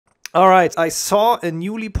All right, I saw a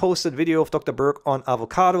newly posted video of Dr. Berg on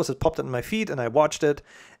avocados. It popped in my feed and I watched it.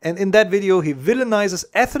 And in that video, he villainizes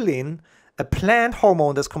ethylene, a plant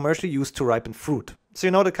hormone that's commercially used to ripen fruit. So,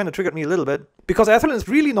 you know, that kind of triggered me a little bit because ethylene is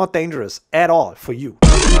really not dangerous at all for you.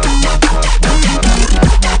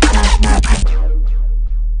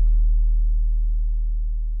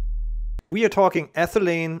 We are talking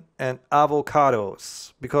ethylene and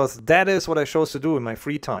avocados because that is what I chose to do in my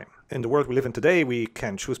free time. In the world we live in today, we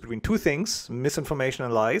can choose between two things, misinformation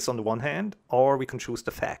and lies on the one hand, or we can choose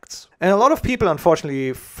the facts. And a lot of people,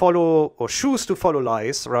 unfortunately, follow or choose to follow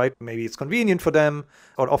lies, right? Maybe it's convenient for them,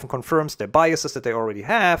 or it often confirms their biases that they already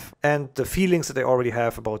have and the feelings that they already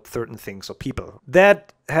have about certain things or people.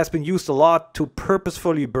 That has been used a lot to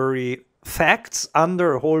purposefully bury facts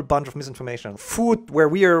under a whole bunch of misinformation. Food, where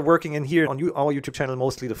we are working in here on our YouTube channel,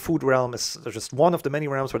 mostly the food realm is just one of the many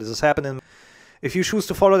realms where this is happening. If you choose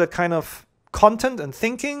to follow that kind of content and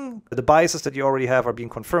thinking, the biases that you already have are being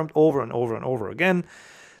confirmed over and over and over again,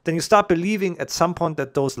 then you start believing at some point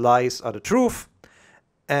that those lies are the truth,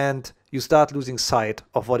 and you start losing sight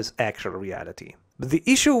of what is actual reality. But the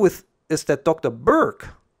issue is that Dr. Berg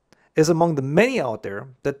is among the many out there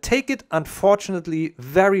that take it, unfortunately,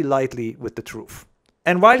 very lightly with the truth.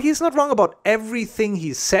 And while he's not wrong about everything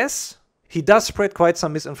he says, he does spread quite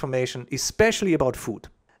some misinformation, especially about food.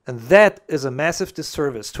 And that is a massive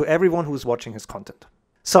disservice to everyone who is watching his content.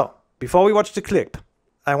 So, before we watch the clip,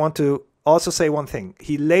 I want to also say one thing.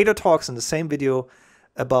 He later talks in the same video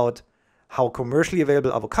about how commercially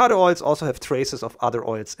available avocado oils also have traces of other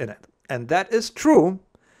oils in it. And that is true,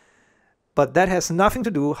 but that has nothing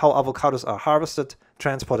to do how avocados are harvested,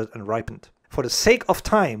 transported, and ripened. For the sake of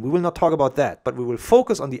time, we will not talk about that, but we will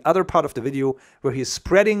focus on the other part of the video where he is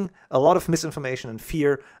spreading a lot of misinformation and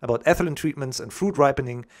fear about ethylene treatments and fruit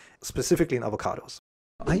ripening, specifically in avocados.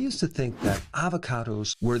 I used to think that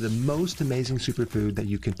avocados were the most amazing superfood that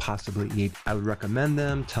you can possibly eat. I would recommend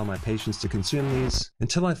them, tell my patients to consume these,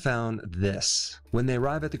 until I found this. When they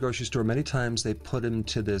arrive at the grocery store, many times they put them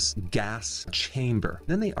to this gas chamber.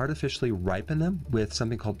 Then they artificially ripen them with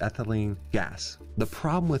something called ethylene gas. The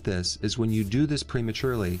problem with this is when you do this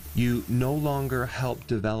prematurely, you no longer help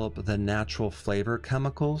develop the natural flavor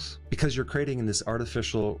chemicals because you're creating in this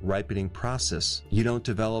artificial ripening process. You don't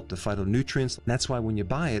develop the phytonutrients. That's why when you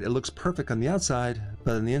buy it, it looks perfect on the outside,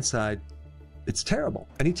 but on the inside, it's terrible.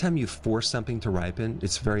 Anytime you force something to ripen,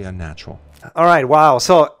 it's very unnatural. All right, wow.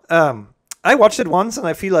 So I watched it once and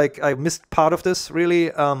I feel like I missed part of this, really.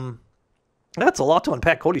 That's a lot to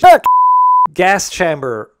unpack. Holy shit. Gas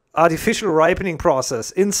chamber. Artificial ripening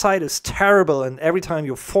process. Inside is terrible, and every time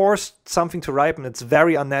you force something to ripen, it's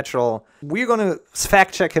very unnatural. We're going to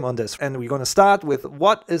fact check him on this, and we're going to start with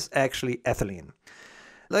what is actually ethylene.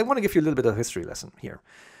 I want to give you a little bit of a history lesson here.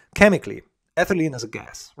 Chemically, ethylene is a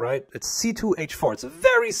gas, right? It's C2H4. It's a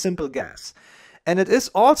very simple gas. And it is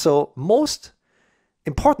also, most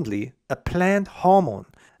importantly, a plant hormone.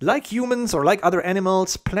 Like humans or like other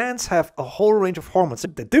animals, plants have a whole range of hormones.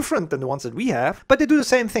 They're different than the ones that we have, but they do the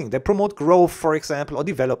same thing. They promote growth, for example, or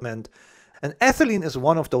development. And ethylene is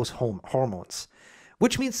one of those hormones,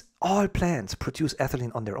 which means all plants produce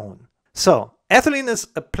ethylene on their own. So, ethylene is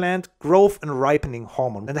a plant growth and ripening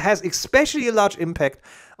hormone, and it has especially a large impact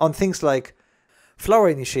on things like flower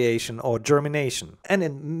initiation or germination. And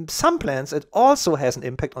in some plants, it also has an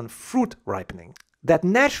impact on fruit ripening. That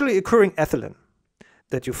naturally occurring ethylene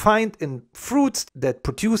that you find in fruits that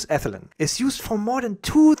produce ethylene is used for more than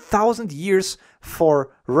 2,000 years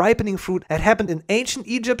for ripening fruit. It happened in ancient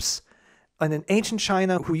Egypt and in ancient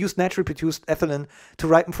China, who used naturally produced ethylene to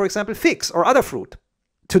ripen, for example, figs or other fruit.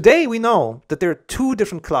 Today we know that there are two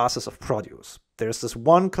different classes of produce. There's this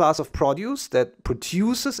one class of produce that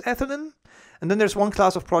produces ethylene, and then there's one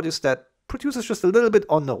class of produce that produces just a little bit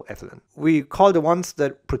or no ethylene. We call the ones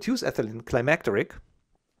that produce ethylene climacteric,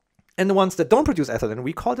 and the ones that don't produce ethylene,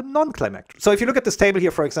 we call them non-climacteric. So if you look at this table here,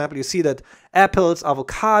 for example, you see that apples,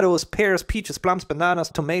 avocados, pears, peaches, plums, bananas,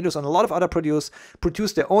 tomatoes, and a lot of other produce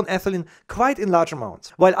their own ethylene quite in large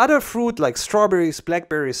amounts. While other fruit like strawberries,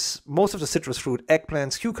 blackberries, most of the citrus fruit,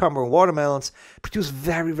 eggplants, cucumber, and watermelons produce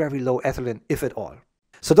very, very low ethylene, if at all.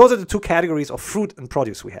 So those are the two categories of fruit and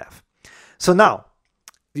produce we have. So now,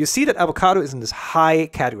 you see that avocado is in this high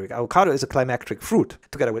category. Avocado is a climacteric fruit,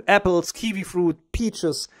 together with apples, kiwi fruit,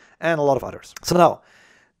 peaches, and a lot of others. So now,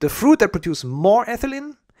 the fruit that produce more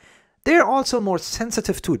ethylene, they're also more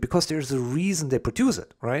sensitive to it because there's a reason they produce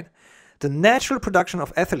it, right? The natural production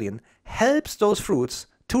of ethylene helps those fruits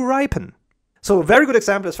to ripen. So a very good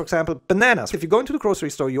example is, for example, bananas. If you go into the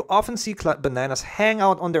grocery store, you often see bananas hang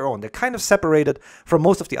out on their own. They're kind of separated from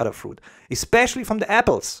most of the other fruit, especially from the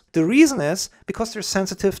apples. The reason is because they're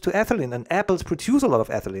sensitive to ethylene, and apples produce a lot of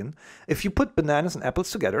ethylene. If you put bananas and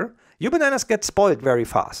apples together, your bananas get spoiled very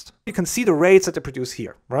fast. You can see the rates that they produce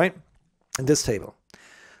here, right? In this table.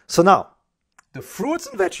 So now, the fruits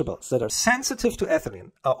and vegetables that are sensitive to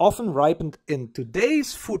ethylene are often ripened in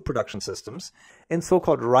today's food production systems in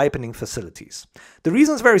so-called ripening facilities. The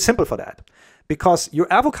reason is very simple for that. Because your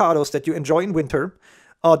avocados that you enjoy in winter,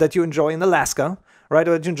 or that you enjoy in Alaska, right,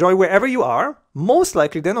 or that you enjoy wherever you are, most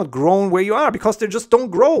likely they're not grown where you are because they just don't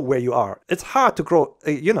grow where you are. It's hard to grow,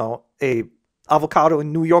 a avocado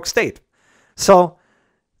in New York State. So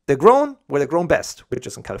they're grown where they're grown best, which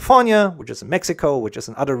is in California, which is in Mexico, which is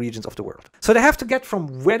in other regions of the world. So they have to get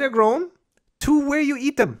from where they're grown to where you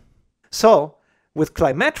eat them. So with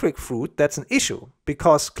climatic fruit, that's an issue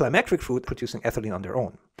because climatic fruit producing ethylene on their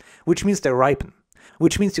own, which means they ripen,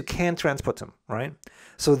 which means you can't transport them, right?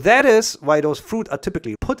 So that is why those fruit are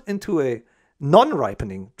typically put into a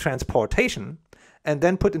non-ripening transportation and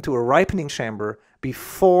then put into a ripening chamber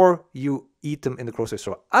before you eat them in the grocery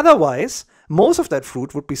store. Otherwise, most of that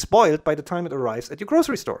fruit would be spoiled by the time it arrives at your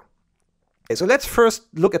grocery store. Okay, so let's first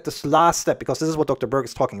look at this last step, because this is what Dr. Berg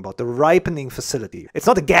is talking about, the ripening facility. It's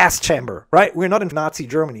not a gas chamber, right? We're not in Nazi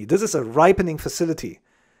Germany. This is a ripening facility.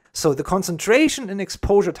 So the concentration and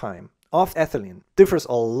exposure time of ethylene differs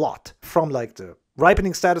a lot from like the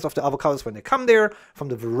ripening status of the avocados when they come there, from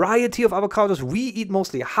the variety of avocados. We eat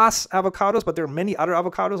mostly Hass avocados, but there are many other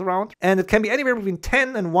avocados around. And it can be anywhere between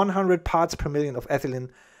 10 and 100 parts per million of ethylene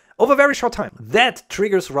over a very short time. That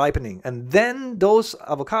triggers ripening. And then those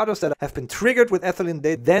avocados that have been triggered with ethylene,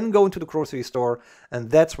 they then go into the grocery store,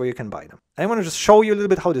 and that's where you can buy them. I want to just show you a little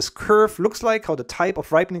bit how this curve looks like, how the type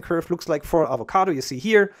of ripening curve looks like for avocado. You see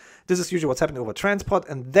here, this is usually what's happening over transport,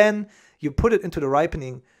 and then you put it into the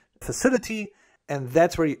ripening facility, and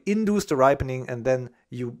that's where you induce the ripening, and then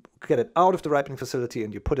you get it out of the ripening facility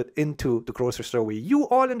and you put it into the grocery store where you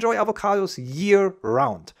all enjoy avocados year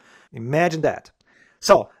round. Imagine that.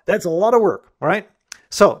 So that's a lot of work, right?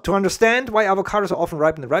 So to understand why avocados are often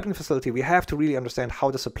ripened in the ripening facility, we have to really understand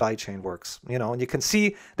how the supply chain works. And you can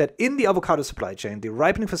see that in the avocado supply chain, the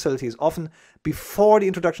ripening facility is often before the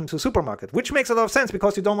introduction to the supermarket, which makes a lot of sense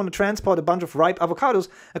because you don't want to transport a bunch of ripe avocados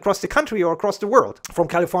across the country or across the world, from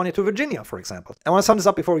California to Virginia, for example. I want to sum this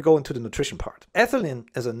up before we go into the nutrition part. Ethylene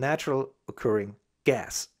is a natural occurring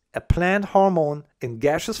gas, a plant hormone in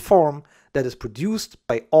gaseous form that is produced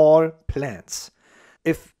by all plants.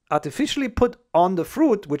 If artificially put on the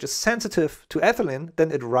fruit, which is sensitive to ethylene,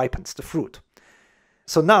 then it ripens the fruit.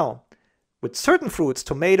 So now, with certain fruits,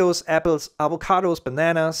 tomatoes, apples, avocados,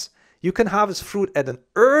 bananas, you can harvest fruit at an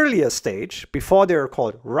earlier stage before they're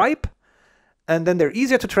called ripe, and then they're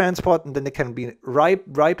easier to transport, and then they can be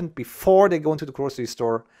ripened before they go into the grocery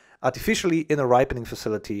store artificially in a ripening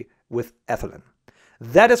facility with ethylene.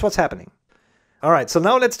 That is what's happening. All right, so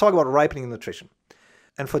now let's talk about ripening and nutrition.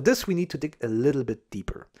 And for this, we need to dig a little bit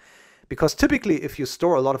deeper. Because typically, if you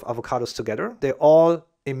store a lot of avocados together, they all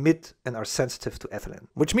emit and are sensitive to ethylene.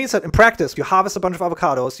 Which means that in practice, you harvest a bunch of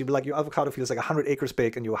avocados, your avocado feels like 100 acres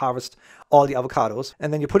big, and you harvest all the avocados,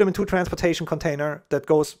 and then you put them into a transportation container that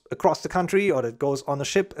goes across the country, or that goes on a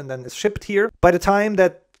ship and then is shipped here. By the time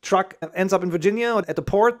that truck ends up in Virginia or at the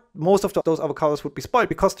port, most of those avocados would be spoiled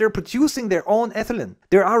because they're producing their own ethylene.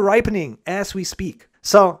 They are ripening as we speak.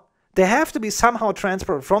 So they have to be somehow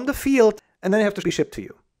transported from the field, and then they have to be shipped to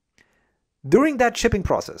you. During that shipping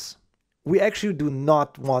process, we actually do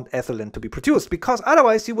not want ethylene to be produced, because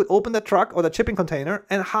otherwise you would open that truck or that shipping container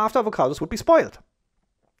and half the avocados would be spoiled.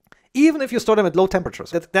 Even if you store them at low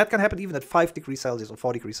temperatures. That can happen even at 5 degrees Celsius or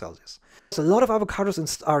 4 degrees Celsius. So a lot of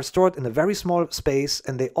avocados are stored in a very small space,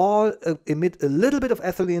 and they all emit a little bit of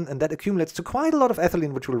ethylene, and that accumulates to quite a lot of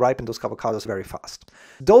ethylene, which will ripen those avocados very fast.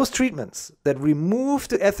 Those treatments that remove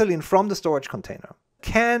the ethylene from the storage container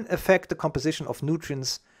can affect the composition of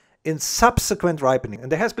nutrients in subsequent ripening. And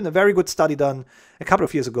there has been a very good study done a couple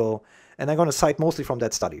of years ago, and I'm going to cite mostly from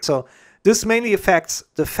that study. So this mainly affects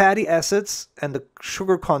the fatty acids and the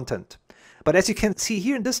sugar content. But as you can see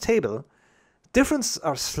here in this table, differences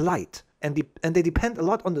are slight, and they depend a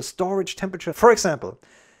lot on the storage temperature. For example,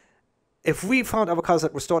 if we found avocados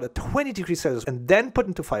that were stored at 20 degrees Celsius and then put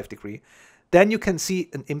into 5 degrees, then you can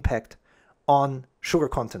see an impact on sugar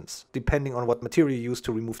contents, depending on what material you use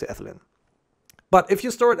to remove the ethylene. But if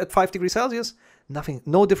you store it at 5 degrees Celsius,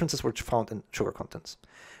 no differences were found in sugar contents.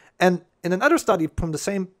 And in another study from the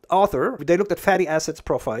same author, they looked at fatty acids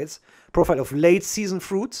profile of late season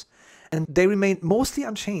fruits, and they remained mostly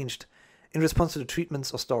unchanged in response to the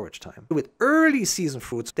treatments or storage time. With early season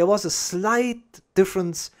fruits, there was a slight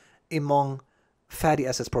difference among fatty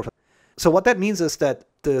acids profile. So what that means is that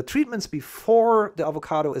the treatments before the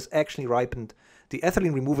avocado is actually ripened, the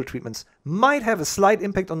ethylene removal treatments, might have a slight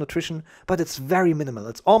impact on nutrition, but it's very minimal.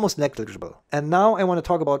 It's almost negligible. And now I want to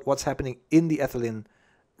talk about what's happening in the ethylene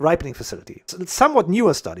ripening facility. So it's a somewhat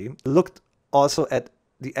newer study looked also at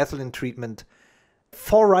the ethylene treatment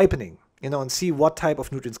for ripening, and see what type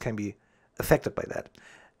of nutrients can be affected by that.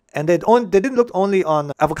 And they didn't look only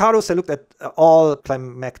on avocados, they looked at all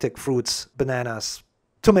climactic fruits, bananas,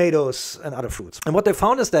 tomatoes, and other fruits. And what they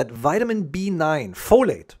found is that vitamin B9,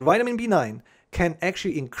 folate, vitamin B9, can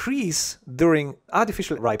actually increase during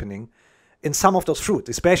artificial ripening in some of those fruits,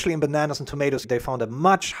 especially in bananas and tomatoes. They found a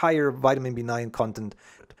much higher vitamin B9 content.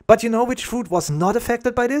 But you know which fruit was not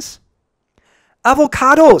affected by this?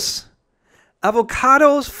 Avocados!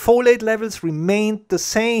 Avocados' folate levels remained the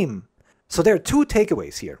same. So there are two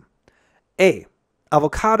takeaways here. A,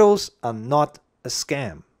 avocados are not a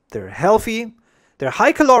scam. They're healthy, they're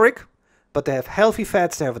high caloric, but they have healthy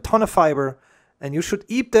fats, they have a ton of fiber, and you should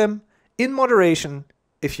eat them in moderation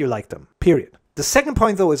if you like them, period. The second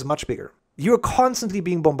point, though, is much bigger. You're constantly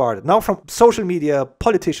being bombarded. Now from social media,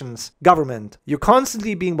 politicians, government, you're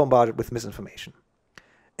constantly being bombarded with misinformation.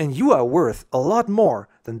 And you are worth a lot more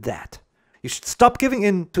than that. You should stop giving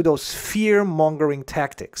in to those fear-mongering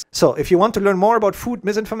tactics. So if you want to learn more about food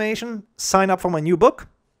misinformation, sign up for my new book.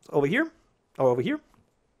 Over here, or over here,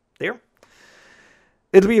 there.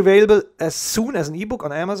 It'll be available as soon as an ebook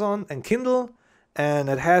on Amazon and Kindle. And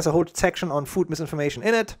it has a whole section on food misinformation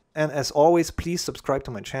in it. And as always, please subscribe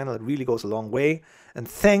to my channel. It really goes a long way. And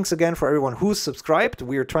thanks again for everyone who's subscribed.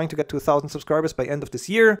 We are trying to get to 1,000 subscribers by end of this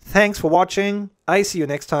year. Thanks for watching. I see you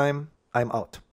next time. I'm out.